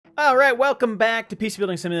All right, welcome back to PC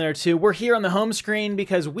Building Simulator 2. We're here on the home screen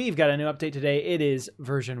because we've got a new update today. It is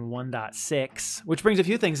version 1.6, which brings a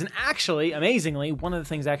few things. And actually, amazingly, one of the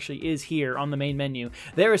things actually is here on the main menu.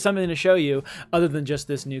 There is something to show you other than just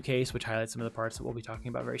this new case, which highlights some of the parts that we'll be talking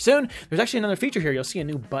about very soon. There's actually another feature here. You'll see a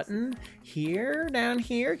new button here, down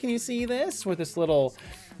here. Can you see this? With this little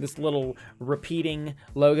repeating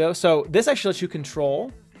logo. So this actually lets you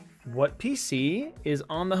control what PC is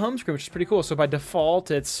on the home screen, which is pretty cool. So by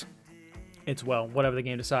default, it's well, whatever the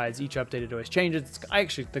game decides. Each update it always changes. I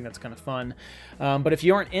actually think that's kind of fun. But if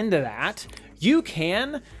you aren't into that, you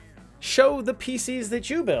can show the PCs that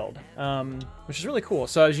you build, which is really cool.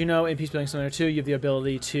 So as you know, in PC Building Simulator 2, you have the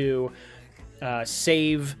ability to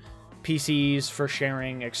save PCs for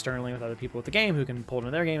sharing externally with other people with the game who can pull it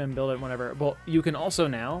into their game and build it and whatever. Well, you can also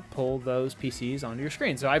now pull those PCs onto your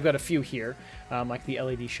screen. So I've got a few here, like the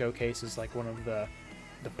LED showcase is like one of the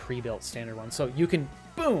pre-built standard ones. So you can,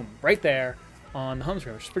 boom, right there on the home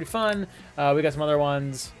screen, which is pretty fun. We got some other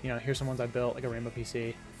ones. You know, here's some ones I built, like a rainbow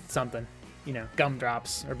PC, something. You know,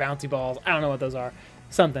 gumdrops or bouncy balls. I don't know what those are.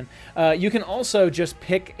 Something. You can also just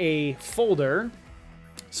pick a folder.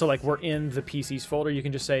 So like we're in the PCs folder, you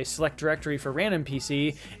can just say select directory for random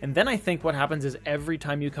PC, and then I think what happens is every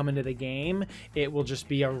time you come into the game, it will just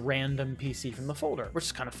be a random PC from the folder, which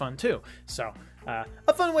is kind of fun too. So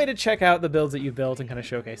a fun way to check out the builds that you've built and kind of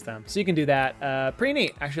showcase them. So you can do that. Pretty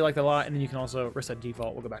neat. Actually like that a lot. And then you can also reset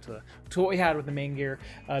default. We'll go back to what we had with the MAINGEAR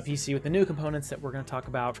PC with the new components that we're going to talk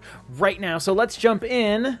about right now. So let's jump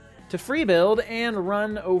in to free build and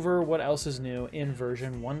run over what else is new in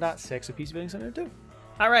version 1.6 of PC Building Simulator 2.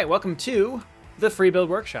 All right, welcome to the free build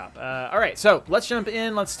workshop. All right, so let's jump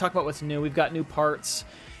in. Let's talk about what's new. We've got new parts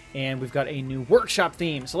and we've got a new workshop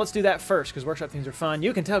theme. So let's do that first because workshop themes are fun.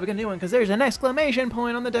 You can tell we got a new one because there's an exclamation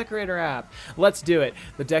point on the Decorator app. Let's do it.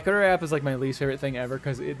 The Decorator app is like my least favorite thing ever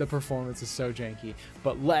because the performance is so janky,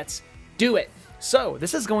 but let's do it. So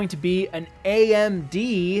this is going to be an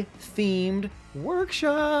AMD themed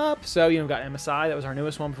workshop. So, you know, we've got MSI. That was our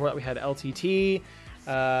newest one. Before that we had LTT.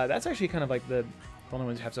 That's actually kind of like the only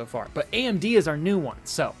ones we have so far, but AMD is our new one.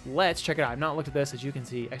 So let's check it out. I've not looked at this, as you can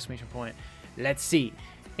see, exclamation point. Let's see.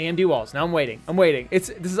 AMD walls. Now I'm waiting. I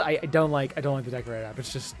don't like the Decorator app.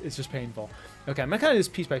 It's just painful. Okay, I'm gonna kind of do this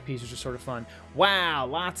piece by piece, which is sort of fun. Wow,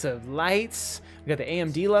 lots of lights. We got the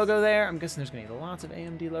AMD logo there. I'm guessing there's gonna be lots of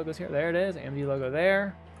AMD logos here. There it is, AMD logo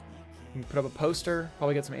there. You can put up a poster.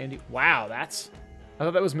 Probably get some AMD. Wow, I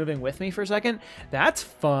thought that was moving with me for a second. That's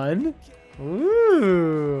fun.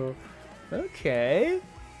 Ooh. Okay.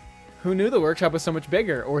 Who knew the workshop was so much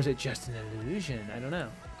bigger? Or is it just an illusion? I don't know.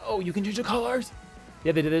 Oh, you can change the colors.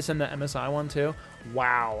 Yeah, they did this in the MSI one too.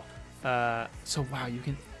 Wow. So wow,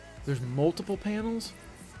 there's multiple panels.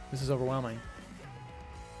 This is overwhelming.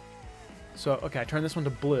 So, okay, I turned this one to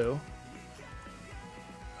blue.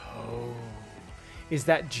 Oh. Is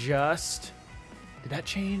that just, did that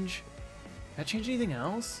change? Did that change anything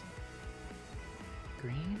else?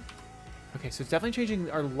 Green? Okay, so it's definitely changing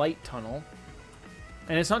our light tunnel.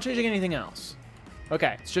 And it's not changing anything else.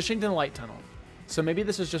 Okay, it's just changing the light tunnel. So maybe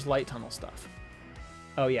this is just light tunnel stuff.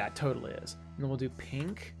 Oh yeah, it totally is. And then we'll do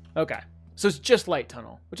pink. Okay, so it's just light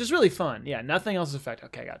tunnel, which is really fun. Yeah, nothing else is affected.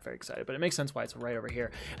 Okay, I got very excited, but it makes sense why it's right over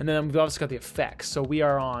here. And then we've also got the effects. So we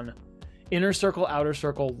are on inner circle, outer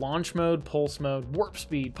circle, launch mode, pulse mode, warp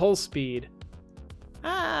speed, pulse speed.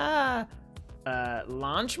 Launch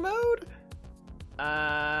mode?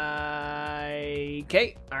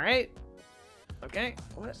 Okay, all right. Okay,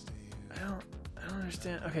 what? I don't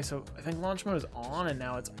understand. Okay, so I think launch mode is on and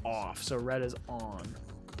now it's off. So red is on.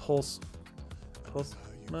 Pulse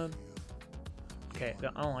mode. Okay,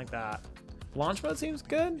 I don't like that. Launch mode seems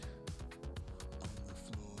good.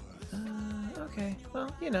 Okay,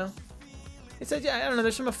 well, you know. It says, yeah, I don't know,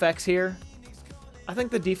 there's some effects here. I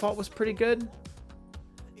think the default was pretty good.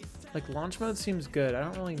 Like launch mode seems good. I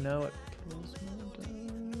don't really know what pulse mode.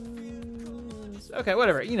 Okay,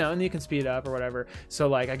 whatever, you know, and you can speed it up or whatever. So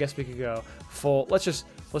like, I guess we could go full. Let's just.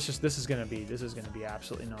 This is gonna be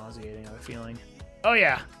absolutely nauseating. I have a feeling. Oh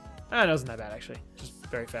yeah, it wasn't that bad actually. Just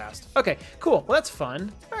very fast. Okay, cool. Well, that's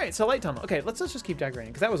fun. All right, so light tunnel. Okay, let's just keep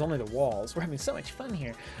decorating because that was only the walls. We're having so much fun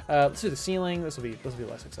here. Let's do the ceiling. This will be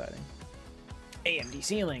less exciting. AMD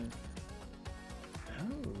ceiling.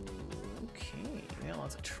 Oh, okay. We got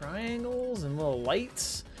lots of triangles and little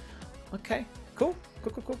lights. Okay. Cool.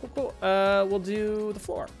 We'll do the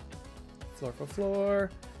floor. Floor.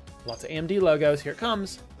 Lots of AMD logos. Here it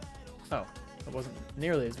comes. Oh, it wasn't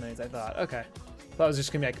nearly as many as I thought. Okay. Thought it was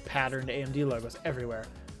just gonna be like patterned AMD logos everywhere,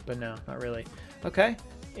 but no, not really. Okay.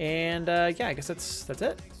 And yeah, I guess that's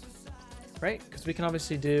it. right? Because we can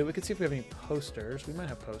obviously do, we can see if we have any posters. We might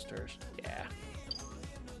have posters. Yeah.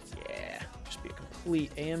 Yeah. Just be a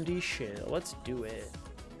complete AMD shill. Let's do it.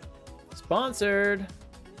 Sponsored.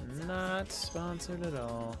 Not sponsored at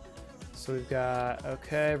all. So we've got,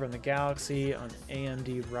 okay, run the Galaxy on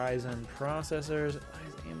AMD Ryzen processors. Why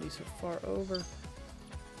is AMD so far over?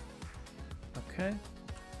 Okay.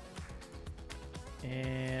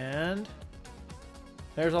 And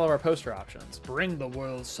there's all of our poster options. Bring the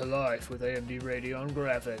worlds to life with AMD Radeon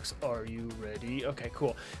graphics. Are you ready? Okay,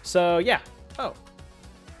 cool. So yeah. Oh.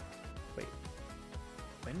 Wait.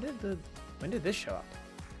 When did this show up?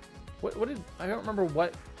 What did, I don't remember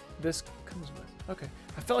what this comes with. Okay.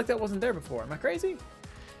 I felt like that wasn't there before. Am I crazy?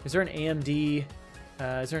 Is there an AMD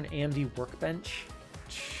workbench?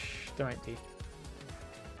 There might be.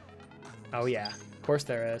 Oh yeah, of course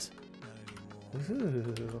there is.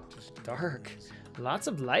 Ooh, dark. Lots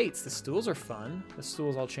of lights. The stools are fun. The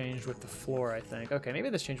stools all changed with the floor, I think. Okay, maybe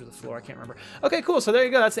this changed with the floor. I can't remember. Okay, cool. So there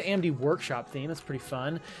you go. That's the AMD workshop theme. That's pretty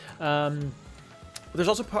fun. There's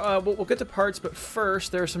also, we'll get to parts, but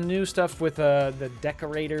first there's some new stuff with the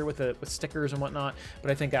Decorator with stickers and whatnot.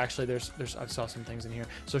 But I think actually I saw some things in here.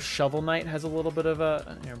 So Shovel Knight has a little bit of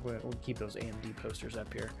a. Here, we'll keep those AMD posters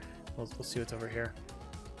up here. We'll see what's over here.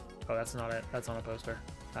 Oh, that's not it. That's on a poster.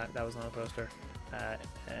 That was on a poster.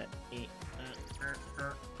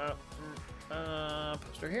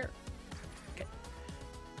 Poster here. Okay.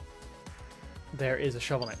 There is a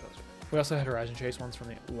Shovel Knight poster. We also had Horizon Chase ones from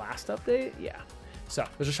the last update. Yeah. So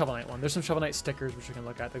there's a Shovel Knight one. There's some Shovel Knight stickers which we can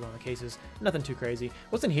look at. They go in the cases. Nothing too crazy.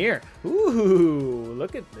 What's in here? Ooh,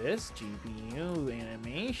 look at this GPU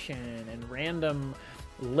animation and random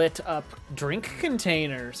lit up drink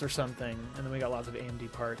containers or something. And then we got lots of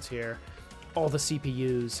AMD parts here. All the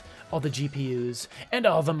CPUs, all the GPUs, and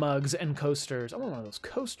all the mugs and coasters. I want one of those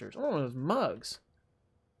coasters. I want one of those mugs.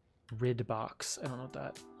 Rid box. I don't know what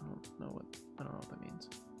that. I don't know what that means.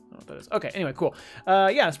 I don't know what that is. Okay. Anyway, cool.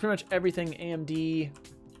 Yeah, that's pretty much everything AMD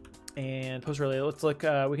and post relay. Let's look.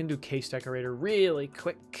 We can do case decorator really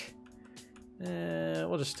quick.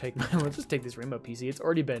 We'll just take this rainbow PC. It's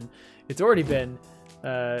already been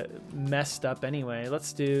messed up anyway.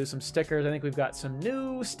 Let's do some stickers. I think we've got some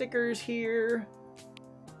new stickers here.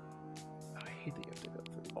 Oh, I hate that you have to go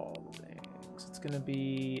through all the things. It's gonna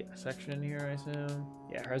be a section in here, I assume.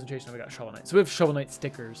 Yeah, Horizon Chase, now we got Shovel Knight. So we have Shovel Knight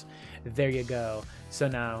stickers. There you go. So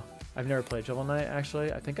now, I've never played Shovel Knight,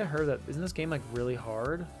 actually. I think I heard that, isn't this game like really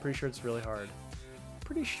hard? Pretty sure it's really hard.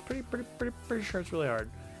 Pretty sure it's really hard.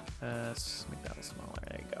 Let's make that a little smaller.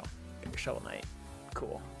 There you go. Get your Shovel Knight.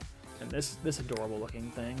 Cool. And this adorable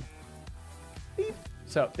looking thing. Beep.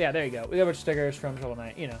 So yeah, there you go. We got a bunch of stickers from Shovel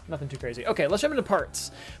Knight. You know, nothing too crazy. Okay, let's jump into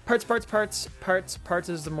parts. Parts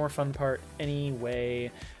is the more fun part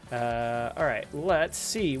anyway. All right, let's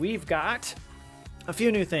see. We've got a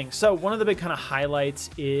few new things. So one of the big kind of highlights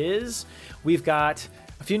is we've got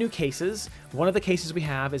a few new cases. One of the cases we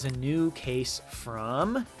have is a new case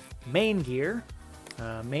from MAINGEAR.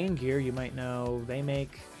 MAINGEAR, you might know,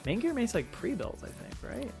 MAINGEAR makes like pre-builds, I think,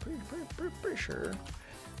 right? Pretty sure.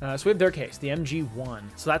 So we have their case, the MG1.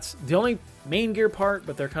 So that's the only MAINGEAR part,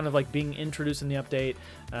 but they're kind of like being introduced in the update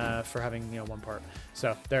for having, you know, one part.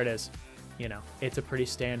 So there it is. You know, it's a pretty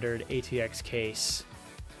standard ATX case,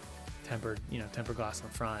 tempered glass in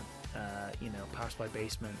the front, you know, power supply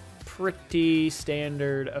basement, pretty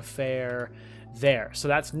standard affair there. So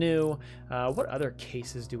that's new. What other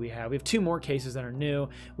cases do we have? We have two more cases that are new.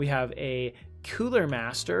 We have a Cooler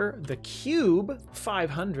Master, the Qube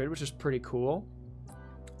 500, which is pretty cool.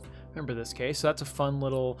 Remember this case? So that's a fun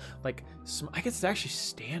little, like, I guess it's actually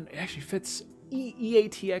it actually fits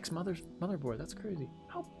EATX motherboard. That's crazy.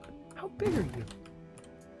 How big are you?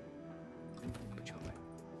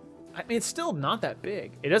 I mean, it's still not that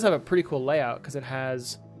big. It does have a pretty cool layout because it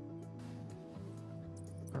has,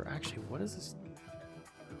 or actually, what is this?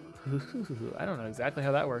 I don't know exactly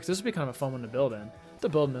how that works. This would be kind of a fun one to build in. To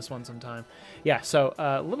build in this one sometime. Yeah, so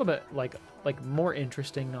a little bit like more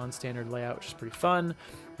interesting non-standard layout, which is pretty fun.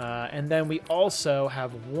 And then we also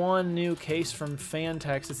have one new case from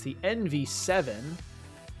Phanteks. It's the NV7,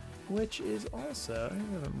 which is also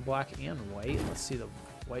black and white. Let's see the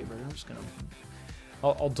white version. I'm just gonna,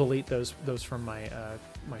 I'll delete those from my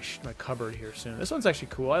my cupboard here soon. This one's actually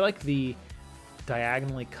cool. I like the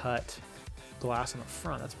diagonally cut glass on the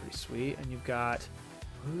front. That's pretty sweet. And you've got,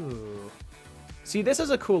 ooh. See, this is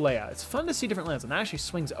a cool layout. It's fun to see different layouts. And that actually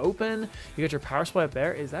swings open. You got your power supply up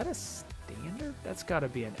there. Is that a standard? That's got to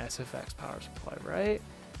be an SFX power supply, right?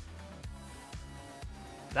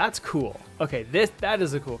 That's cool. Okay, that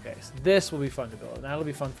is a cool case. This will be fun to build. And that'll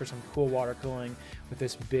be fun for some cool water cooling with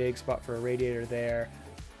this big spot for a radiator there.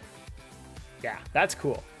 Yeah, that's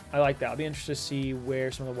cool. I like that. I'll be interested to see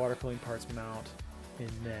where some of the water cooling parts mount in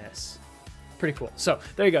this. Pretty cool. So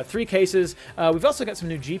there you go, 3 cases. We've also got some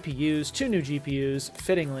new GPUs, 2 new GPUs,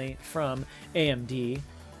 fittingly, from AMD.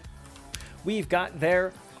 We've got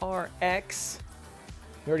their RX.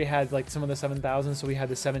 We already had like some of the 7000, so we had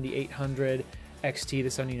the 7800 XT, the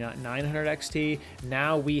 7900 XT.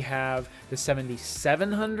 Now we have the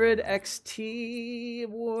 7700 XT.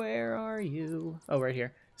 Where are you? Oh, right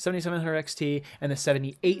here. 7700 XT and the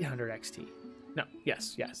 7800 XT. No,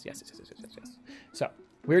 yes. So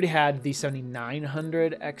we already had the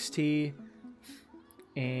 7900 XT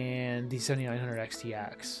and the 7900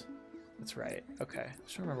 XTX. That's right. Okay. I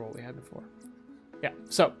just remember what we had before. Yeah.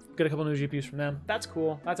 So got a couple new GPUs from them. That's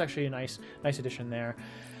cool. That's actually a nice addition there.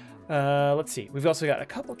 Let's see. We've also got a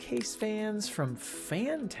couple case fans from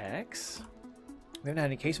Phanteks. We haven't had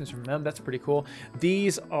any case fans from them. That's pretty cool.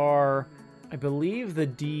 These are, I believe,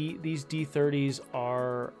 these D30s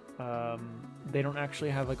are. They don't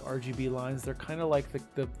actually have like RGB lines. They're kind of like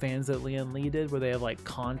the fans that Lian Li did, where they have like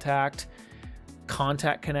contact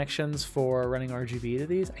connections for running RGB to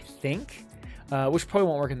these, I think, which probably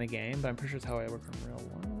won't work in the game, but I'm pretty sure it's how I work in real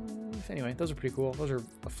life. Anyway, those are pretty cool. Those are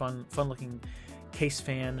a fun looking case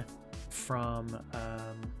fan from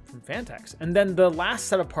Phanteks. And then the last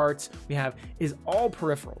set of parts we have is all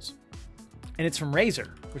peripherals, and it's from Razer,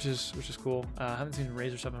 which is cool. I haven't seen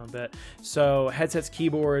Razer stuff in a bit. So headsets,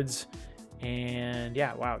 keyboards, and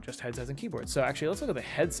yeah, wow, just headsets and keyboards. So actually, let's look at the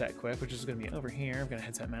headset quick, which is going to be over here. I've got a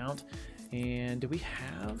headset mount, and do we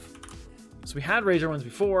have? So we had Razer ones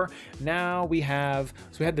before. Now we have.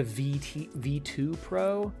 So we had the V2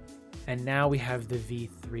 Pro, and now we have the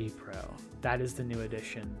V3 Pro. That is the new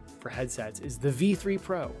addition for headsets. Is the V3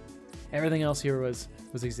 Pro. Everything else here was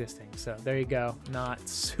existing. So there you go. Not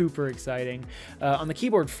super exciting. On the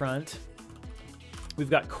keyboard front, we've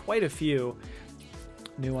got quite a few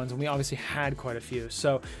new ones, and we obviously had quite a few.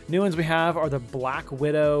 So new ones we have are the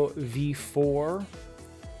BlackWidow V4.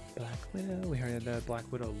 BlackWidow, we already had the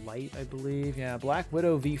BlackWidow Lite, I believe. Yeah,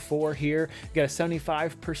 BlackWidow V4 here. You got a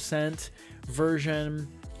 75% version,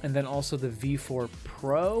 and then also the V4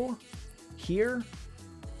 Pro here.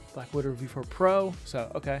 BlackWidow V4 Pro.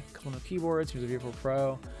 So, okay, a couple new keyboards. Here's the V4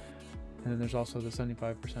 Pro. And then there's also the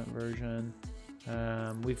 75% version.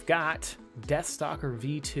 We've got DeathStalker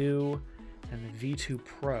V2 and the V2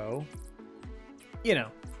 Pro. You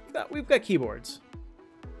know, we've got keyboards.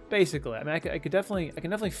 Basically, I mean, I can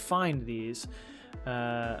definitely find these.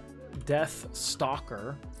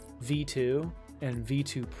 DeathStalker V2 and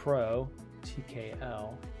V2 Pro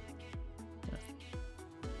TKL.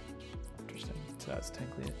 So that's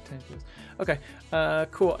tankless. Okay,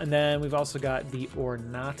 cool. And then we've also got the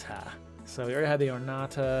Ornata. So we already had the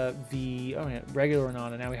Ornata regular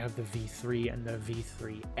Ornata. Now we have the V3 and the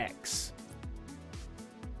V3X.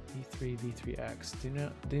 V3, V3X.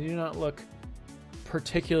 They do not look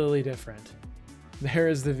particularly different. There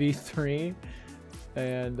is the V3,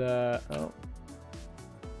 and oh,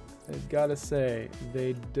 I've got to say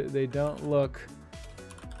they don't look.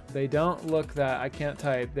 They don't look that, I can't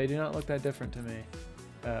type, they do not look that different to me.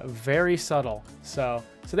 Very subtle. So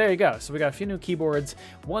there you go. So we got a few new keyboards,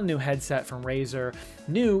 1 new headset from Razer,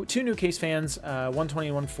 2 new case fans, 120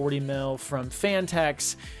 and 140 mil from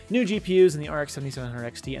Phanteks, new GPUs in the RX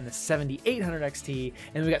 7700 XT and the 7800 XT,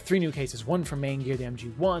 and we got 3 new cases, 1 from MAINGEAR, the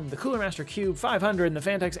MG1, the Cooler Master Qube 500, and the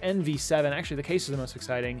Phanteks NV7. Actually, the case is the most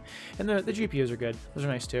exciting, and the GPUs are good. Those are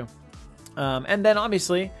nice too. And then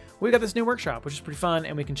obviously we got this new workshop, which is pretty fun,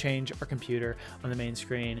 and we can change our computer on the main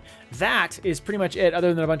screen. That is pretty much it,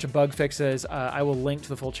 other than a bunch of bug fixes. I will link to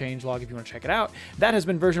the full changelog if you want to check it out. That has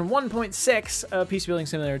been version 1.6 of PC Building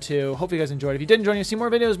Simulator 2. Hopefully you guys enjoyed. If you did enjoy and you see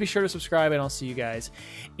more videos, be sure to subscribe, and I'll see you guys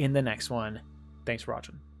in the next one. Thanks for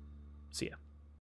watching. See ya.